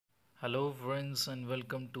Hello friends and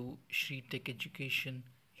welcome to Shri Tech Education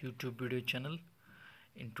YouTube video channel.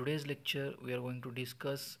 In today's lecture we are going to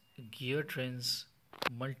discuss gear trends,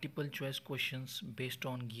 multiple choice questions based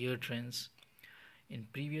on gear trends. In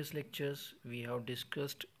previous lectures we have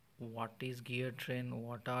discussed what is gear trend,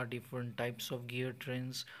 what are different types of gear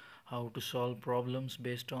trends, how to solve problems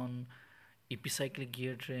based on epicyclic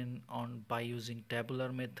gear trend by using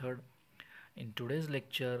tabular method. In today's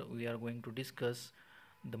lecture, we are going to discuss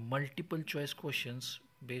the multiple choice questions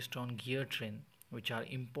based on gear train, which are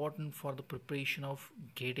important for the preparation of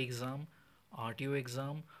GATE exam, RTO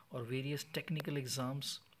exam, or various technical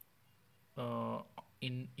exams uh,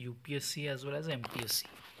 in UPSC as well as MPSC.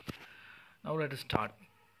 Now let us start.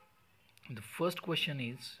 The first question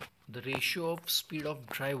is the ratio of speed of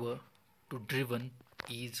driver to driven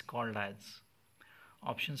is called as.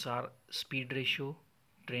 Options are speed ratio,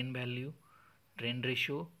 train value, train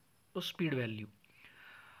ratio, or speed value.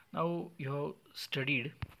 Now you have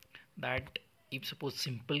studied that if suppose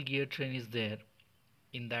simple gear train is there,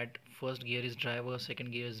 in that first gear is driver,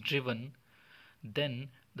 second gear is driven, then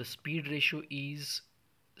the speed ratio is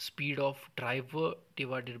speed of driver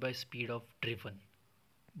divided by speed of driven.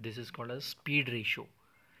 This is called as speed ratio.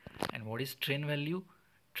 And what is train value?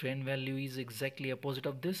 Train value is exactly opposite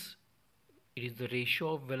of this. It is the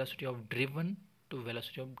ratio of velocity of driven to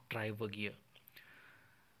velocity of driver gear,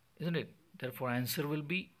 isn't it? Therefore answer will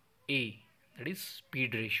be A, that is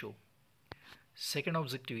speed ratio. Second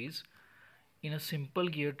objective is in a simple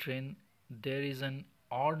gear train there is an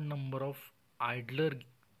odd number of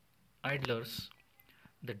idlers.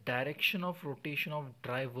 The direction of rotation of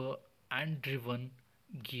driver and driven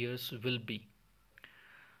gears will be.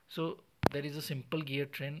 So there is a simple gear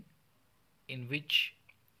train in which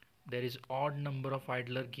there is odd number of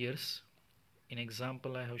idler gears. In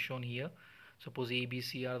example I have shown here, suppose A, B,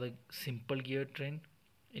 C are the simple gear train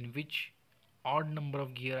in which odd number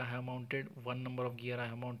of gear I have mounted, one number of gear I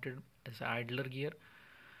have mounted as idler gear.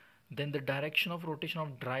 Then the direction of rotation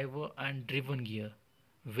of driver and driven gear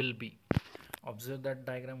will be. Observe that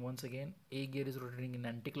diagram once again. A gear is rotating in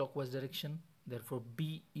anti-clockwise direction, therefore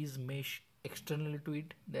B is mesh externally to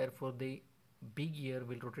it, therefore the B gear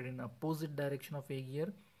will rotate in opposite direction of A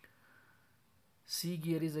gear. C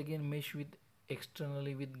gear is again mesh with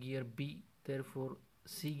externally with gear B, therefore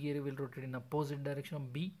C gear will rotate in opposite direction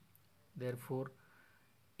of B, therefore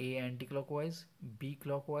A anti-clockwise, B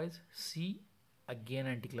clockwise, C again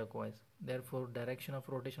anti-clockwise. Therefore direction of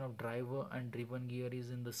rotation of driver and driven gear is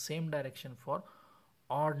in the same direction for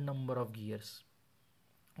odd number of gears,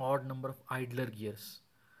 odd number of idler gears.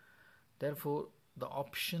 Therefore the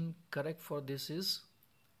option correct for this is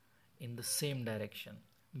in the same direction.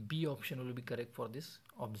 B option will be correct for this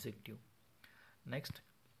objective. Next,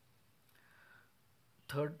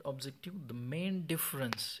 third objective, the main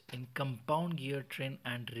difference in compound gear train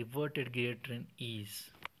and reverted gear train is.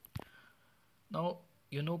 Now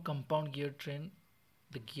you know compound gear train,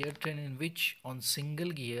 the gear train in which on a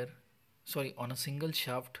single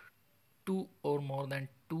shaft two or more than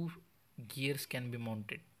two gears can be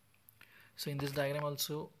mounted. So in this diagram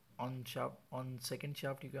also on second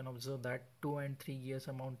shaft you can observe that 2 and 3 gears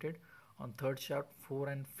are mounted. On third shaft 4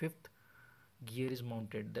 and 5th gear is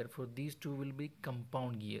mounted. Therefore these two will be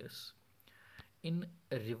compound gears. In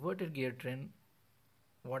a reverted gear train,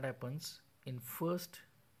 what happens in first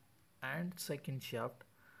and second shaft,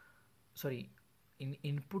 in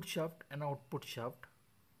input shaft and output shaft,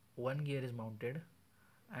 one gear is mounted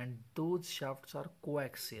and those shafts are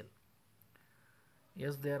coaxial.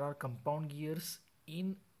 Yes, there are compound gears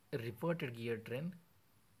in reverted gear train.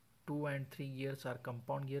 2 and 3 gears are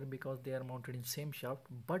compound gear because they are mounted in same shaft,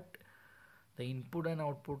 but the input and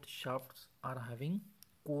output shafts are having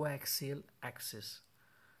coaxial axis.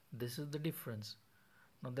 This is the difference.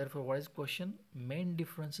 Now therefore what is question? Main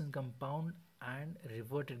difference in compound and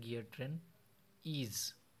reverted gear train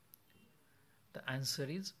is, the answer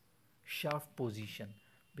is shaft position,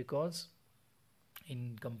 because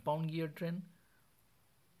in compound gear train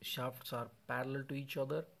shafts are parallel to each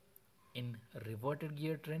other. In reverted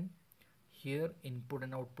gear train, here input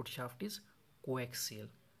and output shaft is coaxial.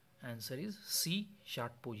 Answer is C,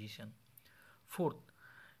 shaft position. Fourth,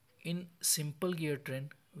 in simple gear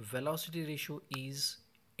train velocity ratio is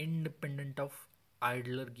independent of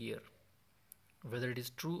idler gear, whether it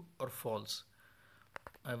is true or false.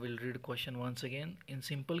 I will read question once again. In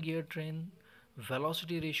simple gear train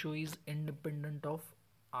velocity ratio is independent of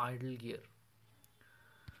idle gear.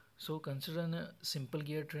 So consider a simple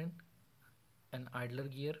gear train, an idler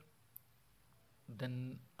gear,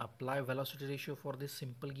 then apply velocity ratio for this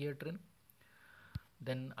simple gear train.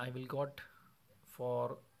 Then I will got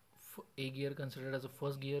for A gear considered as a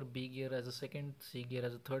first gear, B gear as a second, C gear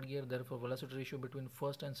as a third gear. Therefore, velocity ratio between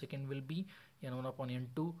first and second will be N1 upon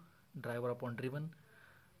N2, driver upon driven.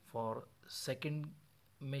 For second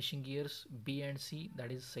meshing gears B and C,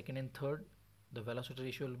 that is second and third, the velocity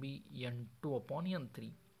ratio will be N2 upon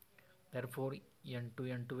N3. Therefore,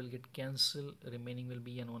 N2 will get cancelled, remaining will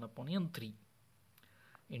be N1 upon N3.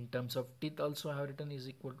 In terms of teeth also I have written is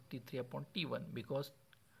equal to T3 upon T1 because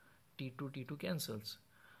T2 cancels.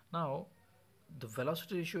 Now the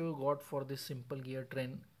velocity ratio got for this simple gear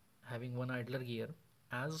train having one idler gear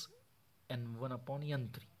as N1 upon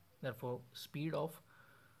N3. Therefore speed of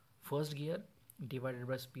first gear divided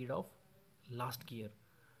by speed of last gear.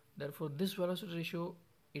 Therefore this velocity ratio,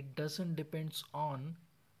 it doesn't depends on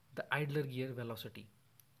the idler gear velocity.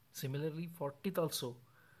 Similarly for teeth also,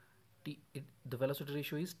 the velocity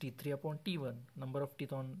ratio is T3 upon T1, number of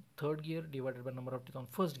teeth on third gear divided by number of teeth on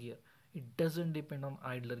first gear. It doesn't depend on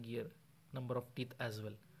idler gear number of teeth as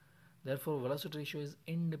well. Therefore velocity ratio is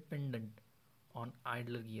independent on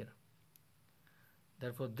idler gear.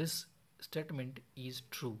 Therefore this statement is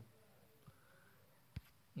true.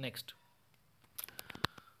 Next,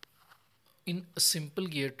 in a simple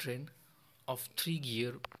gear train of 3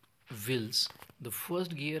 gear wheels, the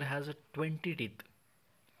first gear has a 20 teeth,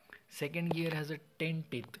 second gear has a 10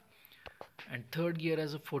 teeth, and third gear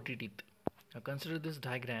has a 40 teeth. Now consider this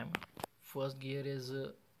diagram. First gear is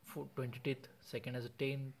 20 teeth, second has a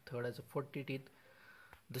 10, third has a 40 teeth.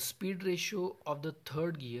 The speed ratio of the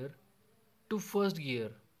third gear to first gear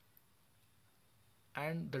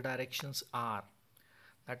and the directions are.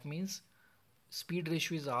 That means speed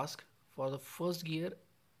ratio is asked for the first gear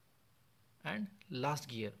and last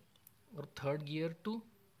gear, or third gear to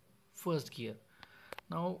first gear.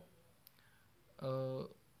 Now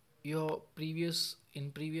in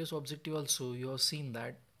previous objective also you have seen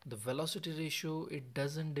that the velocity ratio, it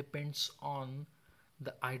doesn't depends on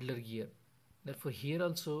the idler gear. Therefore here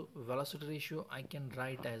also velocity ratio I can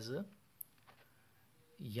write as a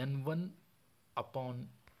N1 upon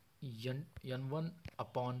N1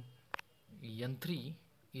 upon N3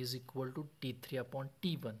 is equal to T3 upon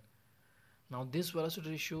T1. Now this velocity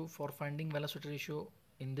ratio, for finding velocity ratio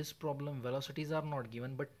in this problem, velocities are not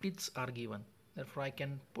given but teeths are given. Therefore I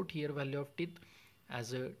can put here value of teeth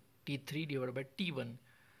as a T3 divided by T1,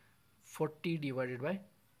 40 divided by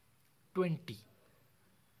 20.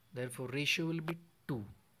 Therefore ratio will be 2.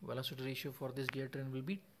 Velocity ratio for this gear train will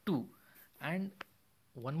be 2. And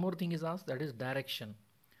one more thing is asked, that is direction.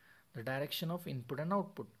 The direction of input and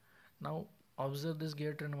output. Now observe this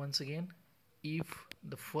gear train once again. If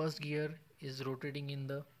the first gear is rotating in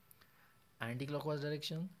the anti-clockwise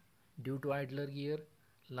direction, due to idler gear,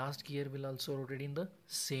 last gear will also rotate in the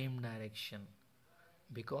same direction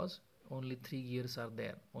because only 3 gears are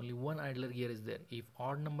there, only one idler gear is there. If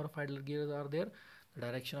odd number of idler gears are there, the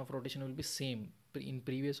direction of rotation will be same. In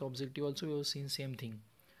previous objective also we have seen same thing.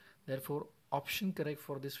 Therefore option correct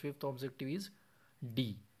for this fifth objective is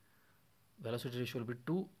D. Velocity ratio will be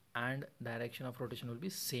 2 and direction of rotation will be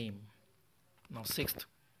same. Now sixth,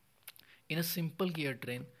 in a simple gear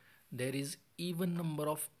train there is even number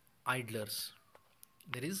of idlers.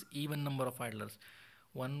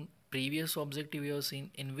 One previous objective we have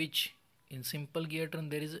seen in which in simple gear train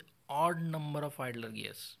there is odd number of idler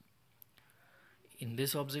gears. In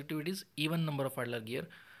this objective it is even number of idler gear.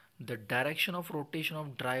 The direction of rotation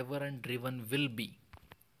of driver and driven will be,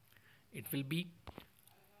 it will be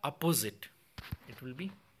opposite.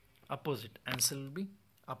 Answer will be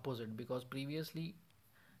opposite because previously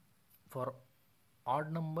for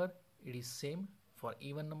odd number it is same, for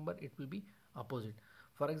even number it will be opposite.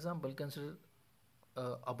 For example, consider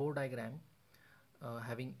above diagram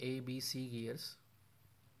having A, B, C gears.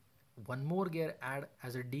 One more gear add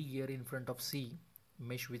as a D gear in front of C,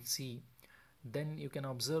 mesh with C. Then you can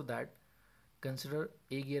observe that consider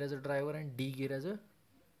A gear as a driver and D gear as a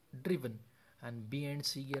driven, and B and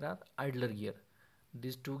C gear are idler gear.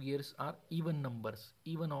 These two gears are even numbers,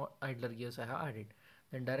 even idler gears I have added.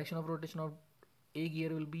 Then direction of rotation of A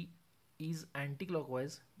gear will be is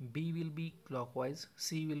anti-clockwise, B will be clockwise,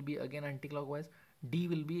 C will be again anti-clockwise, D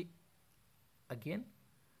will be again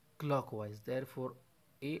clockwise. Therefore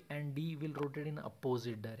A and D will rotate in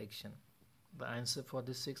opposite direction. The answer for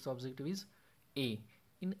this sixth objective is A,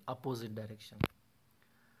 in opposite direction.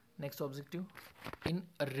 Next objective, in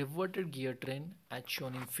a reverted gear train as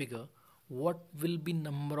shown in figure, what will be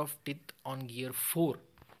number of teeth on gear 4?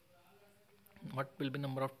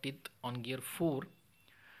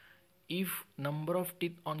 If number of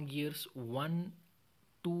teeth on gears 1,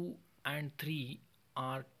 2 and 3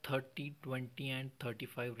 are 30, 20 and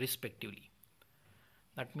 35 respectively.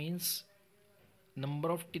 That means number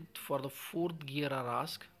of teeth for the fourth gear are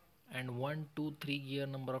asked, and 1, 2, 3 gear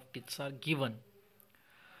number of teeth are given.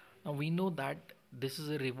 Now we know that this is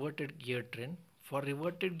a reverted gear train. For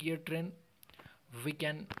reverted gear train, we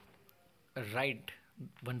can write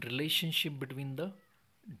one relationship between the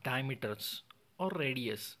diameters or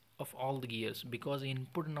radius of all the gears, because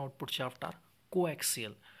input and output shaft are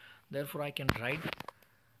coaxial. Therefore, I can write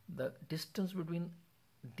the distance between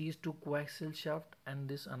these two coaxial shaft and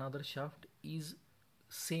this another shaft is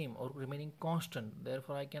same or remaining constant.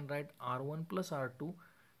 Therefore, I can write R1 plus R2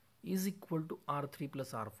 is equal to R3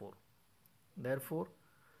 plus R4. Therefore,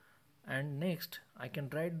 and next I can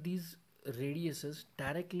write these radiuses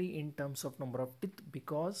directly in terms of number of teeth,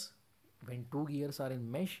 because when two gears are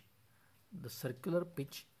in mesh, the circular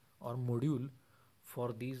pitch or module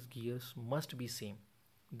for these gears must be same.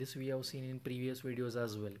 This we have seen in previous videos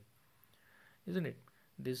as well, isn't it?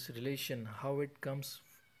 This relation, how it comes,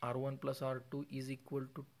 R1 plus R2 is equal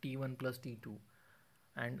to T1 plus T2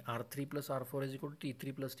 and R3 plus R4 is equal to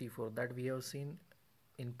T3 plus T4, that we have seen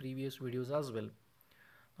in previous videos as well.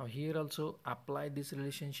 Now here also apply this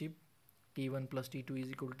relationship, T1 plus T2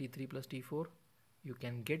 is equal to T3 plus T4. You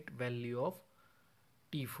can get value of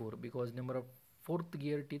T4 because number of fourth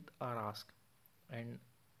gear teeth are asked, and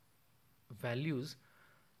values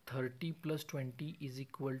 30 plus 20 is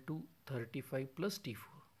equal to 35 plus T4.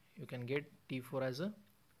 You can get T4 as a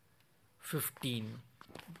 15.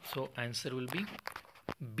 So answer will be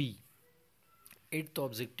B. Eighth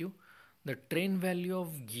objective, the train value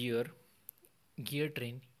of gear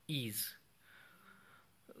train is,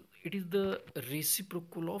 it is the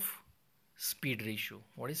reciprocal of speed ratio.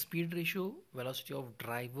 What is speed ratio? Velocity of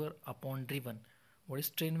driver upon driven. What is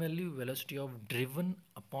train value? Velocity of driven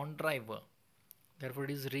upon driver. Therefore,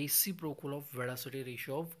 it is reciprocal of velocity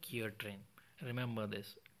ratio of gear train. Remember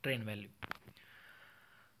this, train value.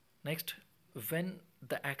 Next, when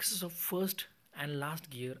the axis of first and last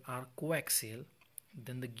gear are coaxial,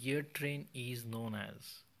 then the gear train is known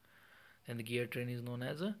as, a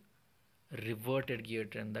reverted gear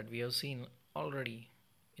train, that we have seen already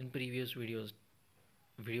in previous videos,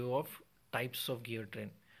 video of types of gear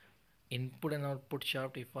train. Input and output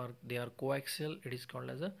shaft, if they are coaxial, it is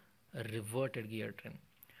called as a reverted gear train.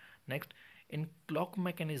 Next, in clock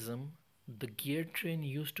mechanism, the gear train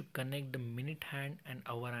used to connect the minute hand and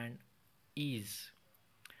hour hand is,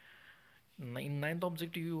 in ninth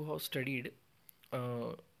objective you have studied,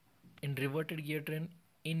 in reverted gear train,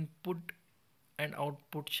 input and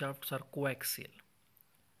output shafts are coaxial,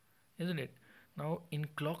 isn't it? Now in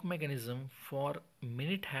clock mechanism, for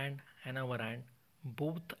minute hand and hour hand,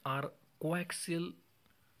 both are coaxial,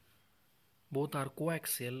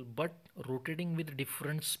 but rotating with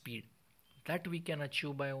different speed, that we can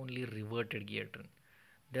achieve by only reverted gear train.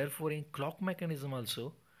 Therefore, in clock mechanism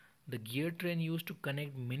also, the gear train used to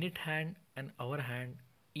connect minute hand and hour hand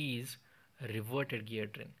is reverted gear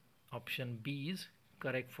train. Option B is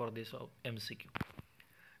correct for this MCQ.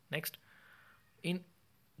 Next, in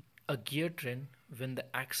a gear train, when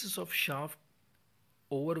the axis of shaft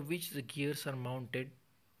over which the gears are mounted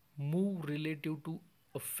move relative to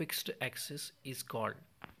a fixed axis is called,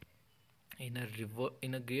 in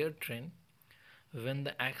a gear train, when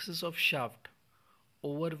the axis of shaft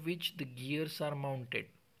over which the gears are mounted,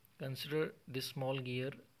 consider this small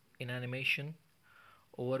gear in animation,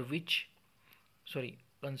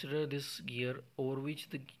 consider this gear over which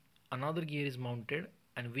the another gear is mounted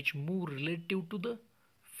and which move relative to the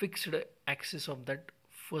fixed axis of that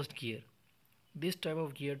first gear. This type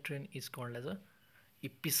of gear train is called as a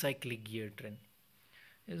epicyclic gear train,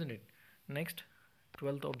 isn't it? Next,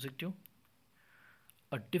 12th objective,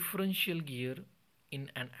 a differential gear in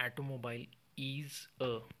an automobile is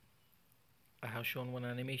a, I have shown one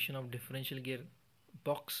animation of differential gear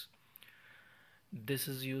box. This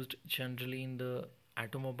is used generally in the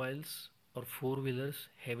automobiles or four-wheelers,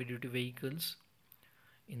 heavy-duty vehicles,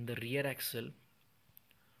 in the rear axle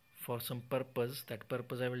for some purpose. That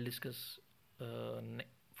purpose I will discuss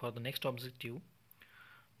for the next objective,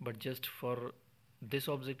 but just for this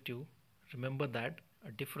objective, remember that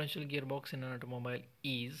a differential gearbox in an automobile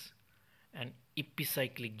is an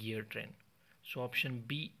epicyclic gear train. So option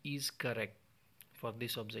B is correct for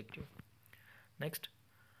this objective. Next,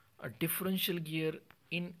 a differential gear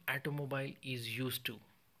in automobile is used to.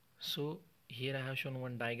 So here I have shown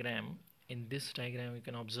one diagram. In this diagram you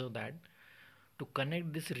can observe that to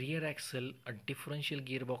connect this rear axle, a differential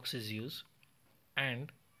gearbox is used,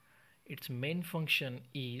 and its main function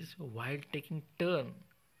is, while taking turn,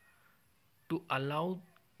 to allow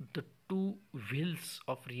the two wheels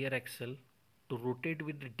of rear axle to rotate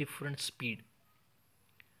with a different speed.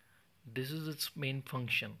 This is its main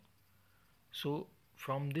function. So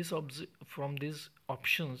from these options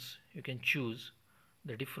you can choose.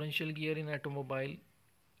 The differential gear in automobile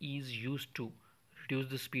is used to reduce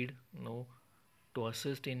the speed, no. To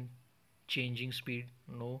assist in changing speed,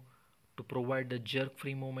 no. To provide the jerk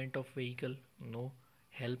free movement of vehicle, no.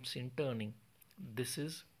 Helps in turning. This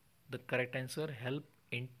is the correct answer, help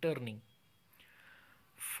in turning.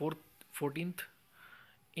 14th,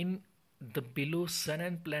 in the below sun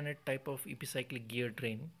and planet type of epicyclic gear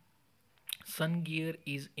train, sun gear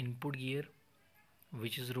is input gear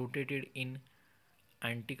which is rotated in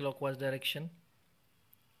anti-clockwise direction,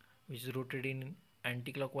 which is rotated in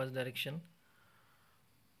anti-clockwise direction.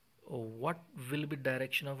 What will be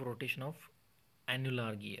direction of rotation of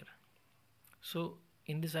annular gear? So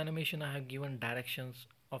in this animation I have given directions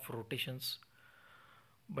of rotations,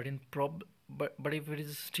 but in but if it is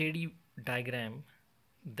a steady diagram,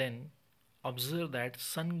 then observe that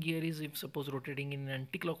sun gear is, if suppose rotating in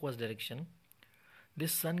anti-clockwise direction,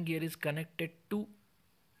 this sun gear is connected to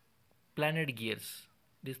planet gears.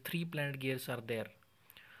 These three planet gears are there.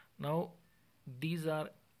 Now these are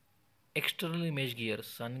externally mesh gears,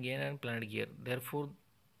 sun gear and planet gear. Therefore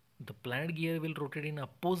the planet gear will rotate in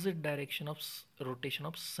opposite direction of rotation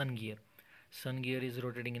of sun gear. Sun gear is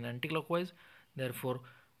rotating in anti-clockwise, therefore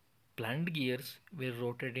planet gears will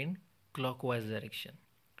rotate in clockwise direction.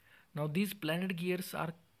 Now these planet gears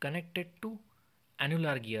are connected to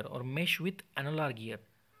annular gear or mesh with annular gear,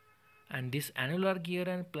 and this annular gear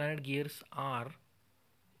and planet gears are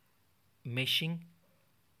meshing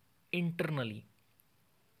internally.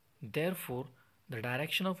 Therefore the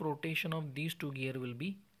direction of rotation of these two gears will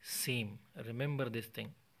be same. Remember this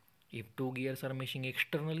thing. If two gears are meshing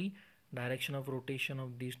externally, direction of rotation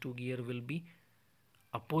of these two gears will be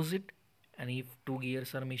opposite, and if two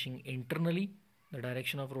gears are meshing internally, the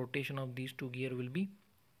direction of rotation of these two gears will be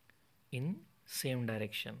in same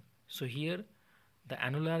direction. So here the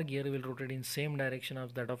annular gear will rotate in same direction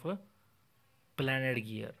as that of a planet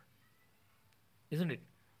gear, isn't it?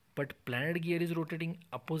 But planet gear is rotating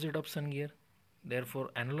opposite of sun gear, therefore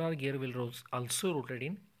annular gear will also rotate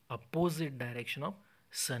in opposite direction of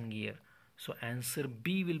sun gear. So answer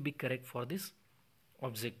B will be correct for this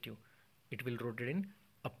objective. It will rotate in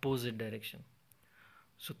opposite direction.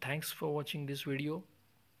 So thanks for watching this video.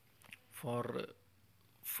 For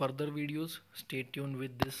further videos, stay tuned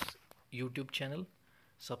with this YouTube channel.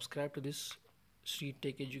 Subscribe to this Street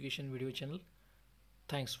Tech Education video channel.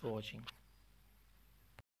 Thanks for watching.